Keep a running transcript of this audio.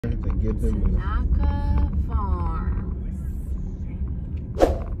give him Tanaka Farms.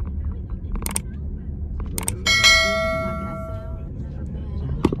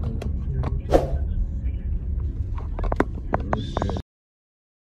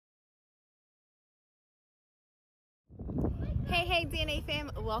 Hey DNA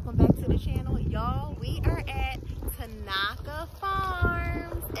fam, welcome back to the channel. Y'all, we are at Tanaka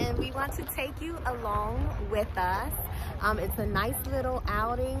Farms and we want to take you along with us. It's a nice little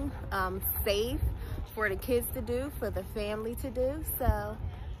outing, safe for the kids to do, for the family to do. So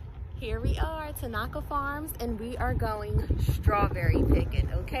here we are, Tanaka Farms, and we are going strawberry picking,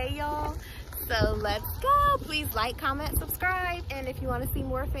 okay y'all? So let's go. Please like, comment, subscribe, and if you want to see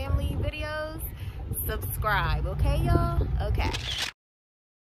more family videos, subscribe, okay y'all? Okay.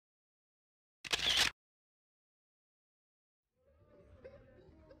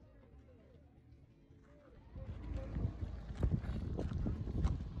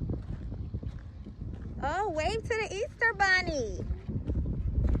 Oh, wave to the Easter Bunny.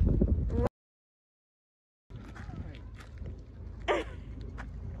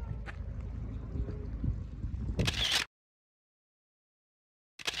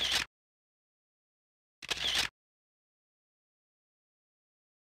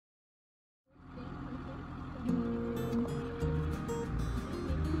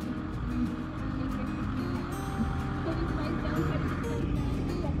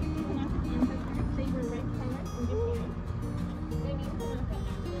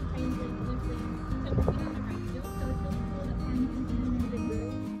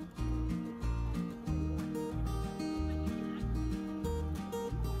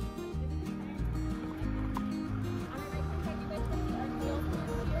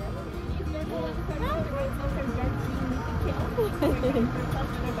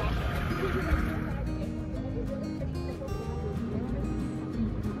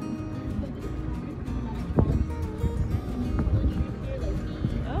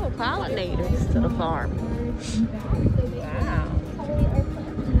 Oh, pollinators to the farm. Wow.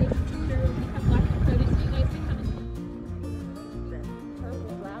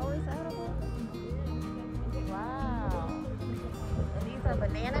 Purple flowers out of them? Wow. And these are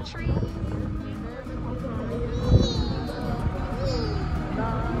banana trees.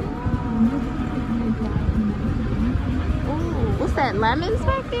 Ooh, what's that, lemons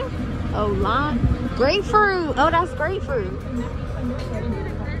back there? Oh, lime. Grapefruit. Oh, that's grapefruit.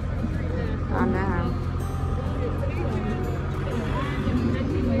 I know.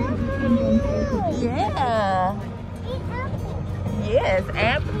 Yeah. Yes,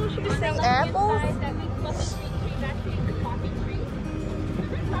 apples. You can say apples.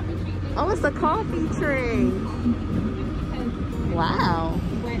 Oh, it's a coffee tree. Wow.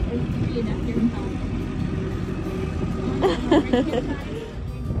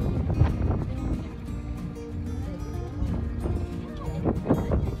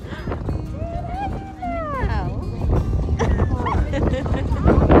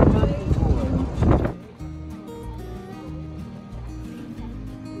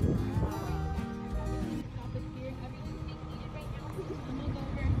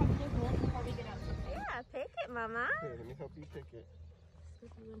 Yeah, pick it, Mama. Here, let me help you pick it.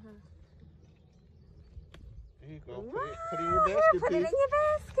 There you go. Wow. Put it in your basket, Put it in your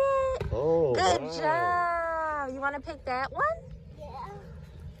basket. Oh, good wow. job. You want to pick that one? Yeah.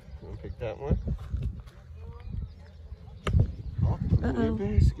 You want to pick that one? Oh, put it in your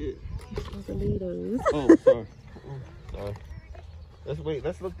basket. Oh, sorry. Sorry. Let's wait.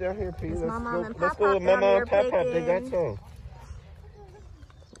 Let's look down here, P. Let's go with Mama and Pop Pop. They got some.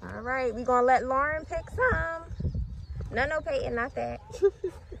 All right, we're going to let Lauren pick some. No, Peyton, not that.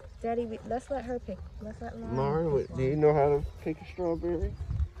 Daddy, let's let her pick. Let's let Lauren. Lauren, do you know how to pick a strawberry?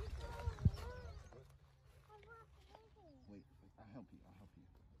 Wait, I'll help you.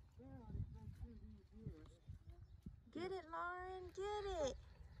 Get it, Lauren. Get it.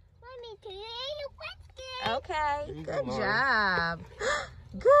 Mommy, put it in your basket. Okay. Go, Good job.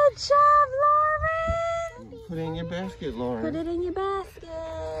 Good job, Lauren. Put it in your basket, Lauren. Put it in your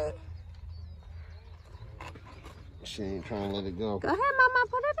basket. She ain't trying to let it go. Go ahead, Mama.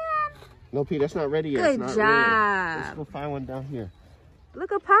 Put it in. No, P, that's not ready yet. Good it's not job. Ready. Let's go find one down here.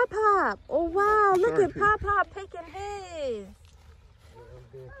 Look at Pop Pop. Oh, wow. Look Sorry, at P. Pop Pop picking his.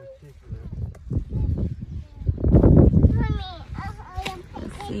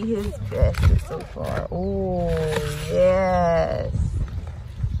 Let's see his basket so far. Oh, yes.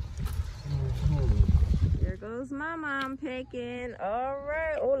 Here goes Mama. I'm picking. All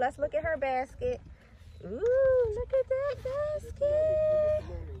right. Oh, let's look at her basket. Ooh, look at that basket.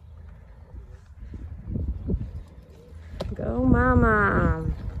 Go, Mama.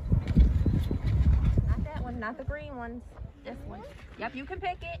 green ones. This one. Yep, you can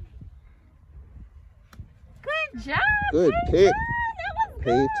pick it. Good job. Good pick.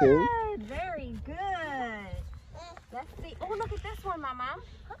 That was good. Very good. Let's see. Oh, look at this one, my mom.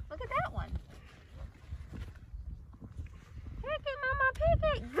 Look at that one. Pick it, mama. Pick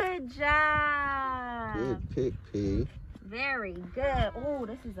it. Good job. Good pick, P. Very good. Oh,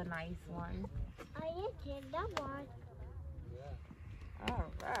 this is a nice one. I didn't take that one.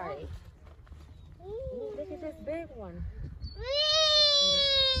 All right. Ooh, look at this big one.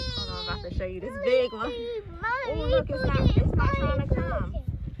 Hold on, I'm about to show you this big one. Oh, look, it's not trying to come.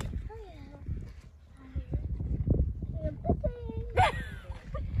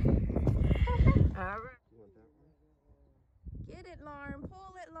 All right. Get it, Lauren.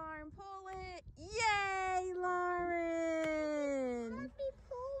 Pull it, Lauren. Pull it. Yay, Lauren.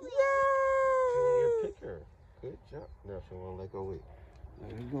 Yay. Pick her. Good job. Now she won't let go with.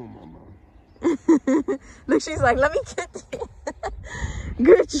 There you go, mama. Look, she's like, let me get it.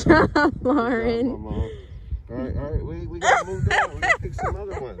 Good job, Lauren. Good job, mama. All right. We got to move down. We got to pick some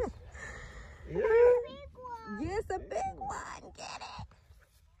other ones. Yeah. Yes, a big one. Get it.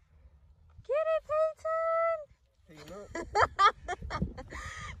 Get it, Peyton.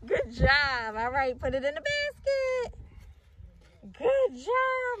 Good job. All right, put it in the basket. Good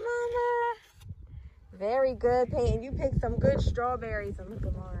job, Mama. Very good, Peyton. You picked some good strawberries. And look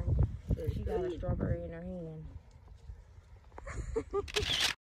at Lauren. She got a strawberry in her hand.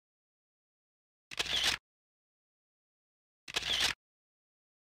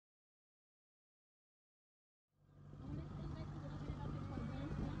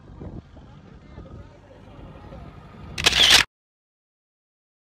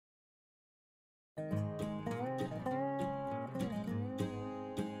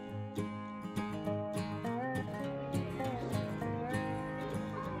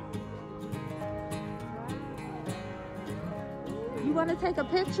 You want to take a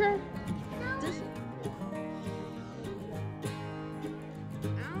picture?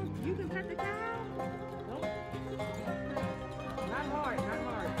 You can pet the cow? Nope. Not hard,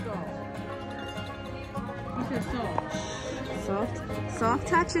 soft. You said soft. Soft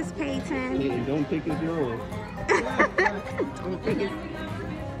touches, Peyton. Yeah, don't think it's yours. Don't think it's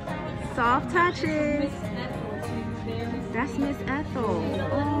soft touches. That's Miss Ethel.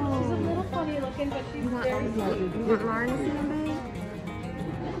 Oh. She's a little funny looking, but she's very sweet. You want Lauren to see him, babe?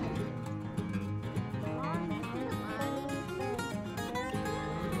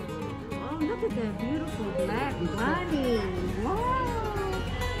 Oh, look at that beautiful black bunny. Wow.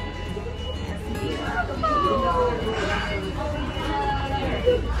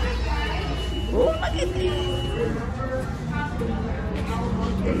 Oh, look at this.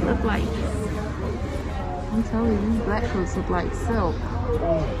 They look like, I'm telling you, these black coats look like silk.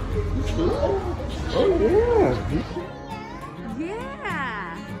 Oh, yeah.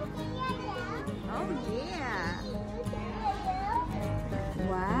 Yeah. Oh, yeah.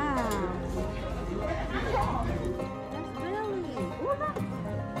 Wow. That's Billy. Ooh, look.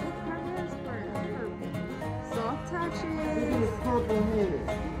 Look her hair's purple. Soft touches.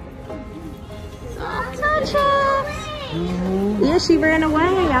 Soft touches. Yeah, she ran away.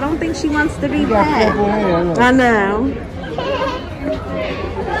 I don't think she wants to be pet. I know.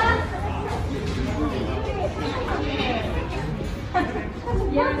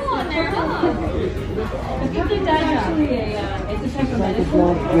 It's actually it's a type of medicine. Oh,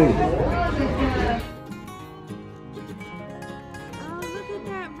 look at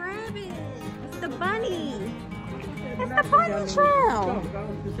that rabbit. It's the bunny. It's the bunny trail.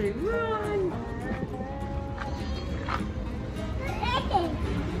 Run.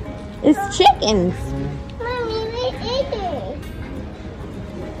 It's chickens. Mommy, we ate it.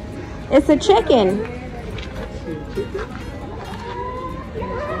 It's a chicken.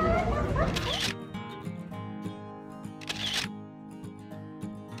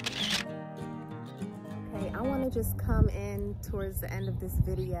 Okay, I want to just come in towards the end of this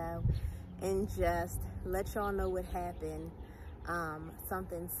video and just let y'all know what happened.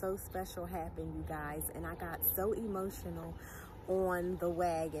 Something so special happened, you guys, and I got so emotional on the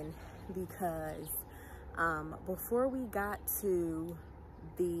wagon because before we got to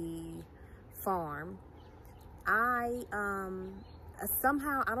the farm, I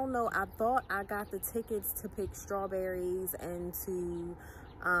somehow, I don't know, I thought I got the tickets to pick strawberries and to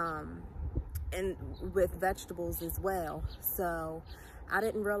and with vegetables as well, so I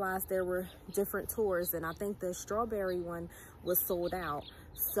didn't realize there were different tours, and I think the strawberry one was sold out.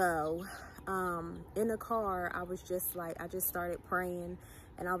 So in the car, I was just like, I just started praying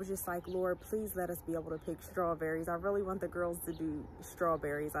And I was just like, Lord, please let us be able to pick strawberries. I really want the girls to do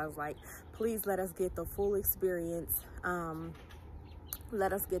strawberries. I was like, please let us get the full experience.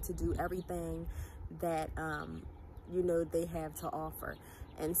 Let us get to do everything that, you know, they have to offer.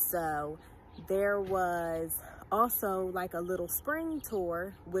 And so there was also like a little spring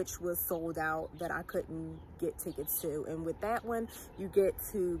tour, which was sold out, that I couldn't get tickets to. And with that one, you get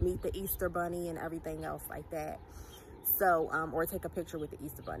to meet the Easter Bunny and everything else like that. So, or take a picture with the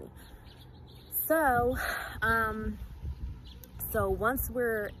Easter Bunny. So, so once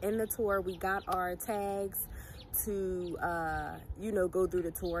we're in the tour, we got our tags to, you know, go through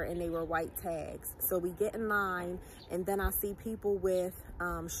the tour, and they were white tags. So we get in line, and then I see people with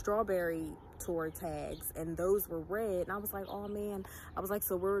strawberry tour tags, and those were red. And I was like, oh man, I was like,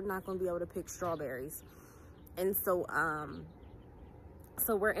 so we're not going to be able to pick strawberries. And so,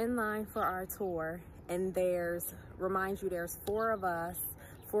 so we're in line for our tour, and there's, remind you, there's 4 of us,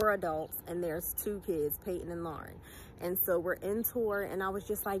 4 adults, and there's 2 kids, Peyton and Lauren. And so we're in tour, and I was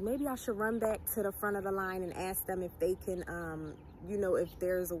just like, maybe I should run back to the front of the line and ask them if they can, you know, if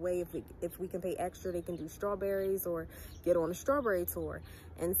there's a way, if we can pay extra, they can do strawberries or get on a strawberry tour.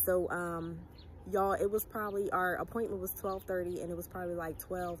 And so, y'all, it was probably, our appointment was 12:30, and it was probably like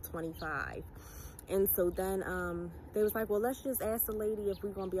 12:25. And so then they was like, well, let's just ask the lady if we're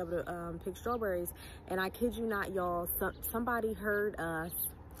gonna be able to pick strawberries. And I kid you not, y'all, somebody heard us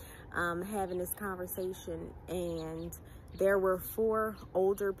having this conversation, and there were 4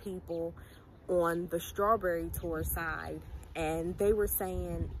 older people on the strawberry tour side, and they were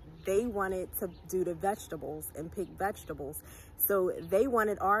saying they wanted to do the vegetables and pick vegetables. So they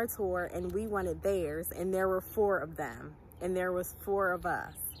wanted our tour and we wanted theirs, and there were 4 of them, and there was 4 of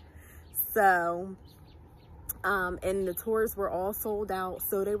us. So and the tours were all sold out.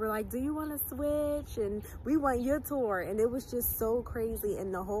 So they were like, do you want to switch? And we want your tour. And it was just so crazy.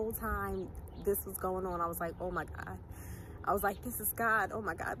 And the whole time this was going on, I was like, oh my God. I was like, this is God. Oh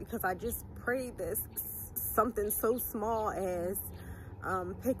my God. Because I just prayed this, something so small as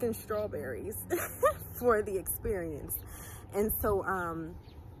picking strawberries for the experience. And so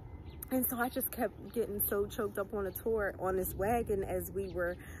I just kept getting so choked up on a tour, on this wagon, as we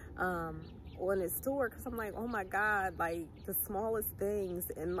were on this tour, because I'm like, oh my God, like the smallest things.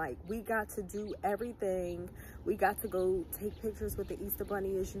 And like, we got to do everything. We got to go take pictures with the Easter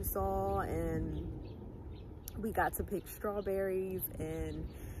Bunny, as you saw, and we got to pick strawberries, and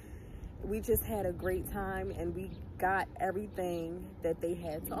we just had a great time, and we got everything that they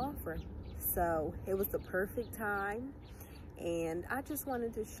had to offer. So it was the perfect time. And I just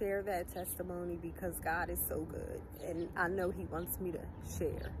wanted to share that testimony because God is so good, and I know He wants me to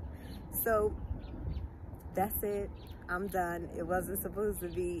share. So that's it. I'm done. It wasn't supposed to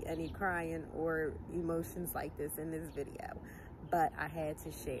be any crying or emotions like this in this video, but I had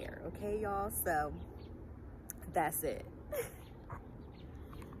to share. Okay, y'all? So that's it.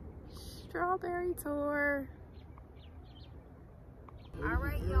 Strawberry tour. All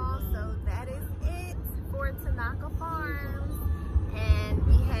right, y'all. So that is it for Tanaka Farms, and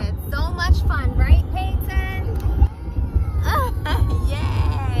we had so much fun, right, Peyton?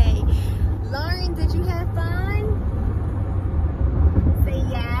 Yay! Lauren, did you have fun? Say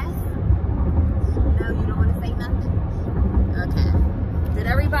yes. No, you don't want to say nothing? Okay. Did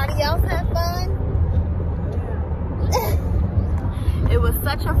everybody else have fun? It was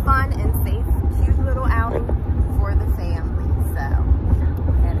such a fun and safe